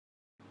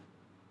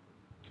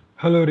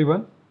Hello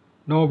everyone.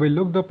 Now we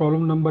look the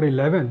problem number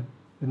 11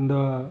 in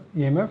the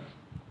EMF.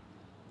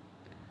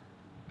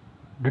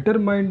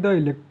 Determine the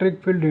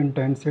electric field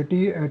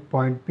intensity at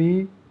point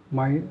P,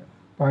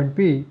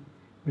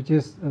 which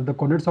is the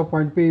coordinates of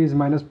point P is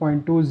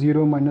 -0.20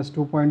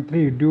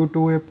 -2.3 due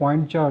to a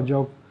point charge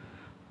of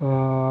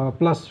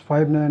plus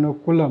 5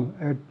 nanocoulomb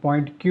at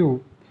point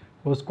Q,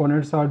 whose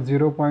coordinates are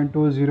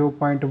 0.2,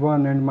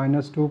 0.1 and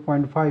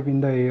 -2.5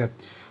 in the air.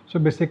 So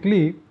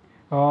basically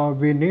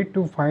we need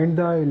to find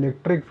the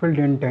electric field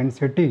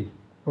intensity.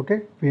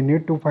 Okay, we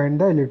need to find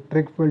the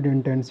electric field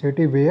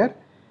intensity where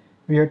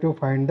we have to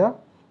find the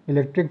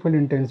electric field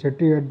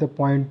intensity at the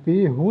point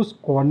P whose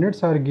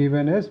coordinates are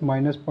given as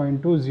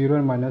 -0.20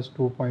 and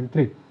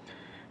 -2.3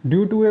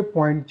 due to a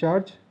point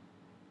charge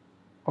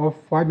of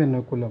 5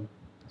 nanocoulomb.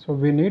 So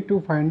we need to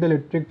find the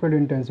electric field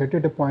intensity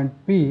at a point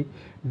P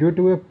due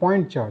to a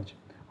point charge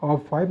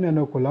of 5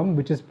 nanocoulomb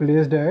which is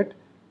placed at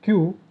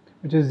Q,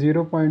 which is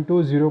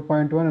 0.2,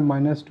 0.1 and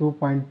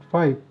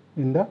 -2.5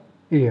 in the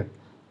air.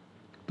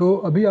 तो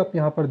अभी आप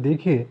यहाँ पर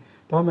देखिए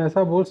तो हम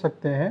ऐसा बोल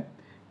सकते हैं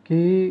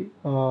कि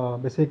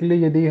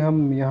बेसिकली यदि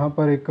हम यहाँ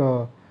पर एक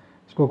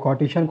इसको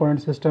कार्टेशियन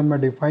कोऑर्डिनेट सिस्टम में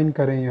डिफाइन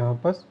करें यहाँ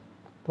पर,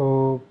 तो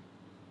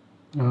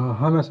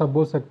हम ऐसा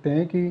बोल सकते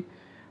हैं कि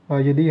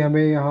यदि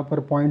हमें यहाँ पर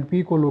पॉइंट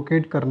P को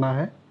लोकेट करना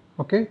है,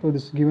 ओके, तो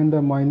this given the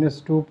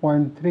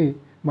 -2.3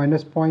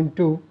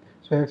 -0.2,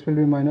 so x will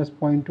be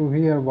 -0.2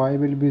 here, y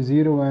will be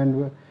 0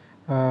 and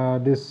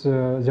this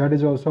z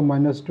is also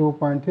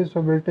 -2.3, so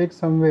we'll take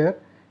somewhere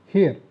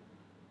here,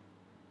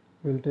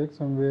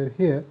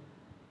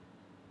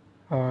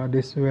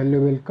 this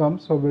value will come,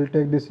 so we'll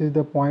take this is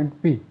the point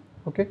P,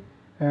 okay,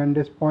 and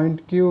this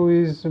point Q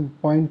is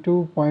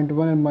 0.2,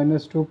 0.1 and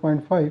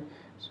 -2.5,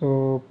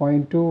 so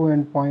 0.2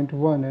 and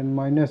 0.1 and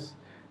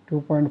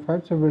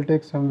 -2.5, so we'll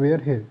take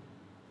somewhere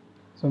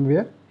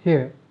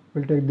here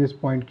we'll take this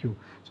point Q.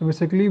 So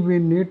basically we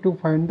need to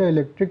find the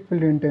electric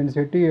field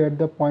intensity at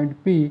the point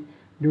P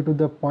due to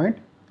the point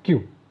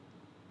Q,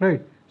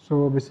 right?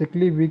 So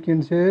basically we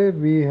can say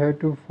we have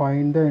to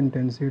find the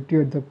intensity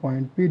at the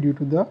point P due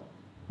to the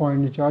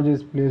point charge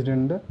is placed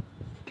in the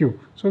Q.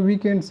 So we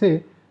can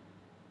say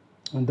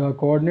the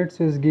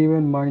coordinates is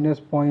given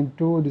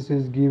 -0.2, this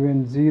is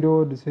given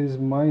 0, this is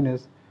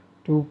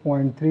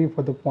 -2.3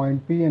 for the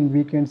point P, and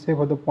we can say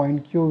for the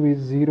point Q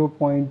is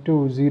 0.2,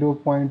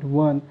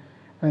 0.1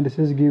 and this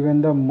is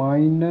given the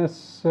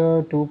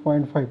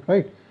 -2.5,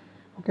 right?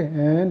 Okay,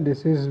 and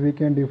this is we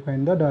can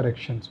define the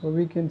direction, so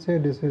we can say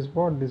this is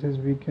what this is,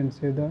 we can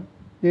say the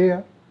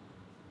AR.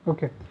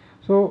 Okay,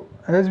 so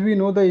as we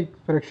know the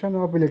expression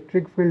of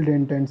electric field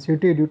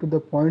intensity due to the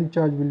point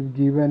charge will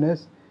be given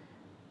as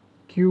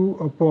Q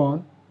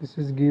upon, this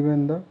is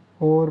given the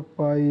 4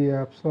 pi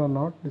epsilon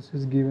naught, this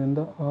is given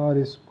the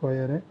R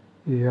square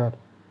and AR,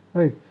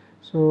 right?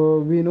 So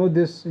we know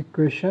this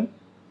equation,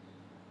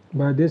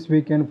 by this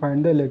we can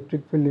find the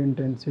electric field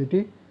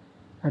intensity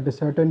at a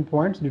certain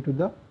points due to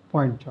the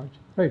point charge,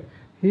 right?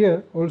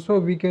 Here also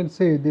we can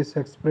say this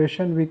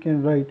expression we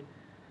can write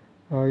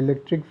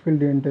electric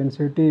field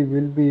intensity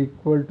will be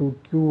equal to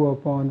Q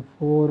upon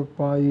 4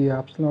 pi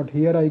epsilon naught.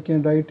 Here I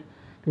can write,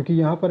 क्योंकि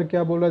यहाँ पर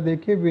क्या बोल रहा है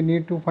देखिए, we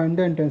need to find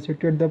the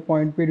intensity at the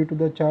point P due to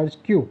the charge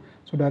Q.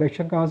 So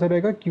direction कहाँ से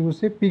रहेगा, Q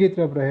से P की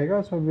तरफ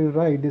रहेगा. So we'll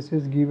write this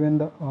is given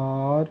the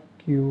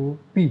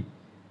RQP.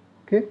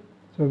 Okay,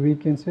 so we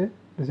can say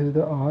this is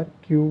the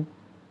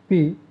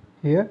RQP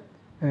here,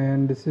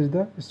 and this is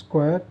the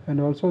square, and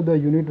also the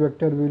unit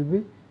vector will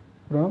be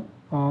from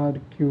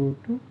RQ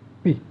to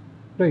P,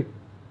 right?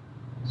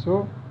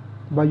 So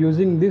by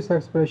using this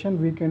expression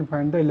we can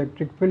find the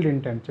electric field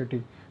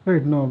intensity,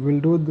 right? Now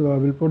we'll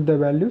put the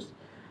values.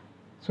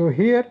 So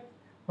here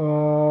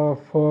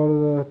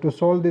to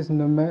solve this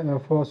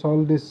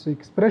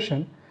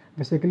expression,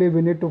 basically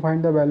we need to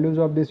find the values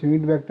of this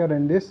unit vector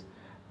and this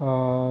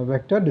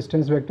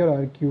distance vector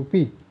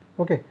RQP.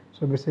 Okay,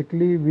 so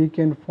basically we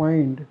can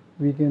find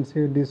the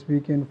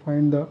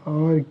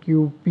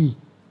RQP.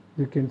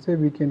 You can say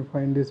we can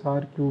find this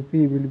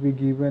RQP will be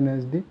given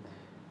as the,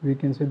 we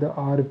can say the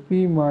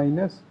RP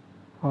minus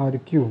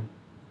RQ,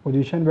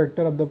 position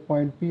vector of the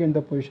point P and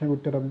the position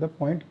vector of the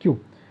point Q.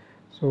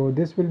 So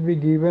this will be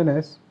given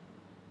as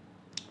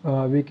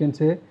we can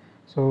say,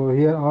 so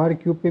here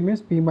RQP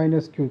means P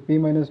minus Q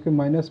minus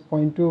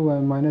 0.2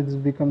 and minus this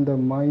become the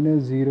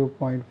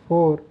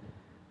 -0.4.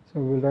 So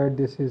we'll write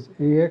this is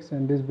AX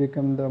and this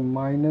become the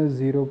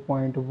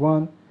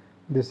 -0.1,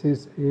 this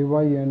is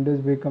AY and this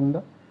become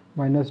the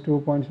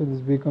 -2. So this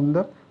become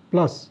the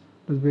plus,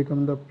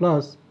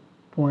 plus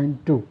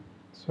 0.2.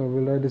 So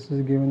we'll write this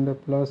is given the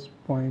plus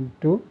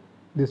 0.2,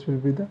 this will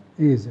be the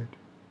AZ,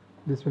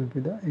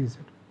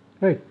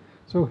 right?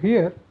 So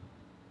here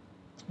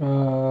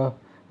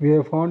we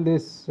have found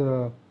this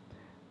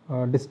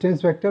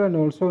distance vector, and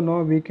also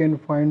now we can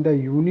find the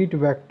unit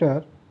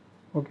vector.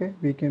 Okay,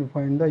 we can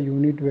find the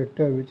unit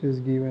vector which is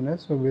given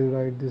as, so we'll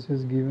write this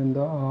is given the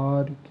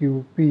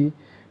RQP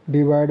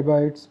divided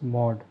by its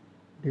mod,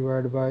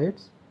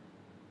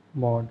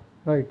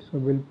 right? So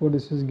we'll put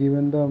this is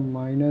given the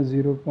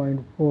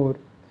 -0.4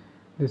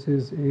 this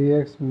is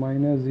AX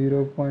minus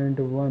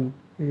 0.1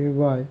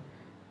 AY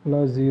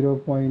plus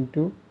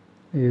 0.2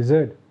 AZ.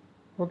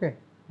 Okay,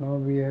 now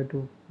we have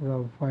to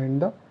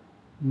find the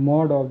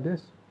mod of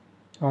this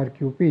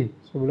RQP.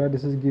 So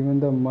this is given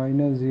the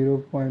minus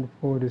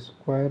 0.4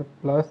 square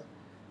plus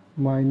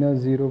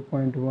minus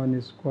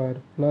 0.1 square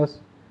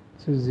plus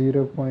this is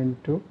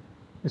 0.2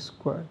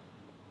 square,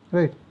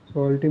 right?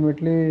 So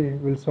ultimately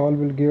we'll solve,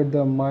 will get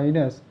the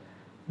minus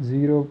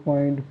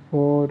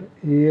 0.4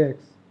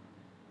 AX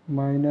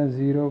minus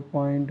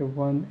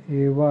 0.1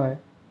 AY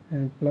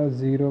and plus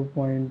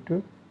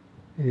 0.2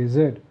 AZ.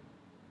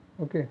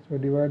 Okay, so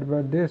divide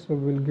by this, so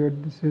we'll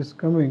get this is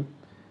coming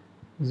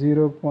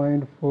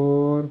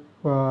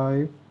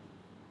 0.45,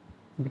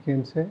 we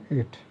can say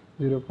 8,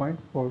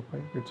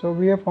 0.458. So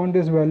we have found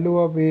this value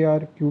of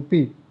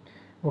ARQP.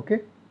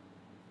 Okay,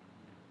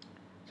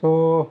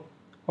 so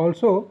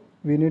also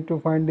we need to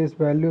find this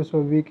value, so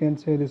we can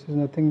say this is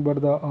nothing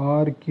but the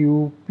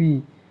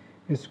RQP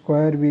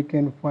square. We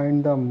can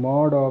find the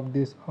mod of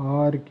this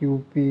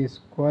RQP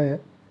square,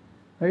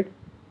 right?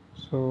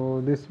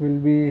 So this will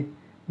be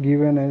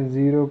given as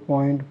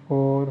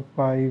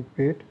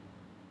 0.458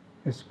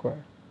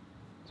 square.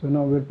 So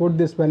now we'll put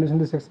this values in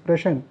this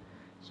expression.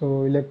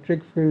 So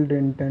electric field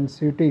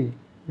intensity,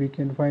 we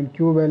can find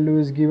Q value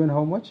is given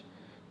how much?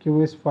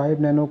 Q is 5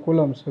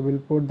 nanocoulombs. So we'll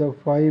put the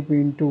 5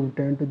 into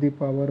 10 to the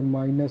power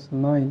minus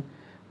 9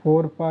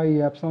 4 pi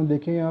epsilon.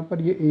 देखिए यहाँ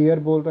पर ये air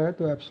बोल रहा है,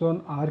 तो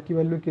epsilon R की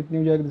value कितनी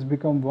हो जाएगी? This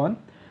become 1.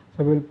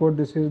 So will put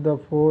this is the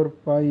 4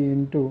 pi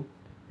into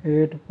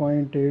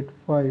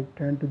 8.85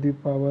 10 to the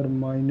power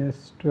minus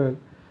 12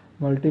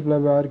 multiply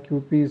by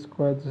RQP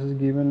square. This is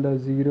given the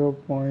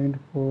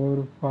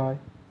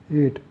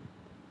 0.458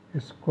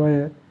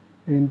 square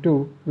into,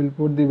 we'll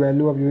put the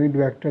value of unit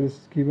vector. This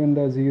is given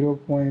the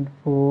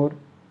 0.4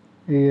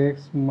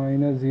 AX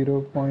minus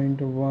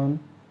 0.1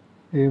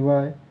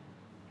 AY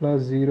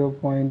plus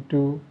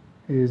 0.2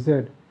 AZ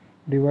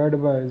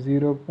divided by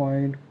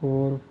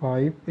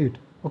 0.458.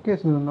 Okay,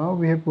 so now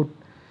we have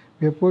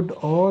put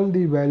all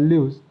the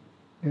values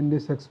in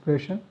this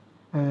expression,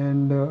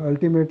 and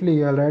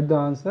ultimately I'll write the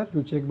answer.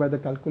 You check by the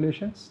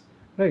calculations,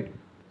 right?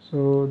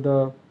 So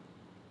the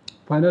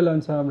final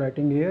answer I'm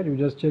writing here, you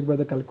just check by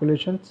the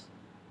calculations.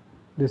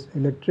 This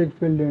electric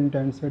field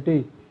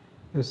intensity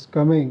is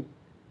coming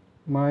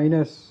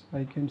minus,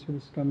 I can say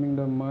this coming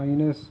the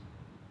minus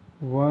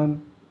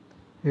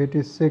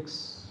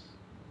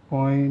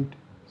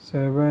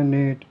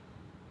 186.78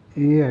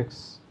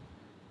 AX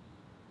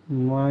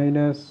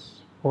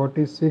minus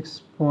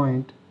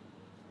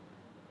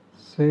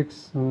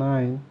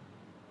 46.69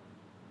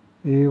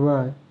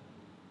 AY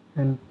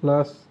and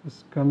plus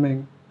is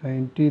coming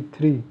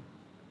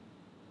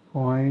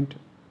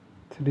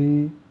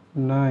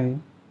 93.39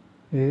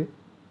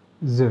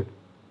 AZ.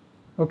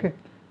 Okay,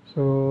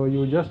 so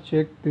you just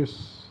check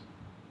this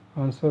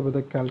answer with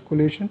the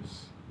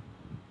calculations,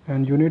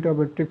 and unit of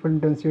electric field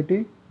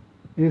intensity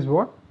is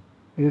what?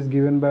 Is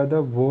given by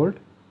the volt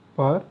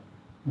per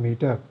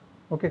meter.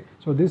 Okay,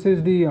 so this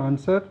is the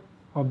answer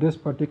of this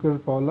particular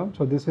problem.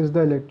 So this is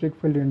the electric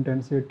field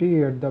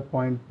intensity at the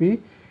point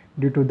P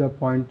due to the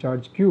point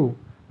charge Q,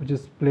 which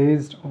is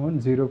placed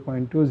on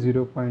 0.2,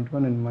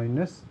 0.1 and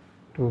minus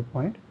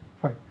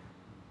 2.5.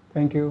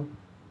 Thank you.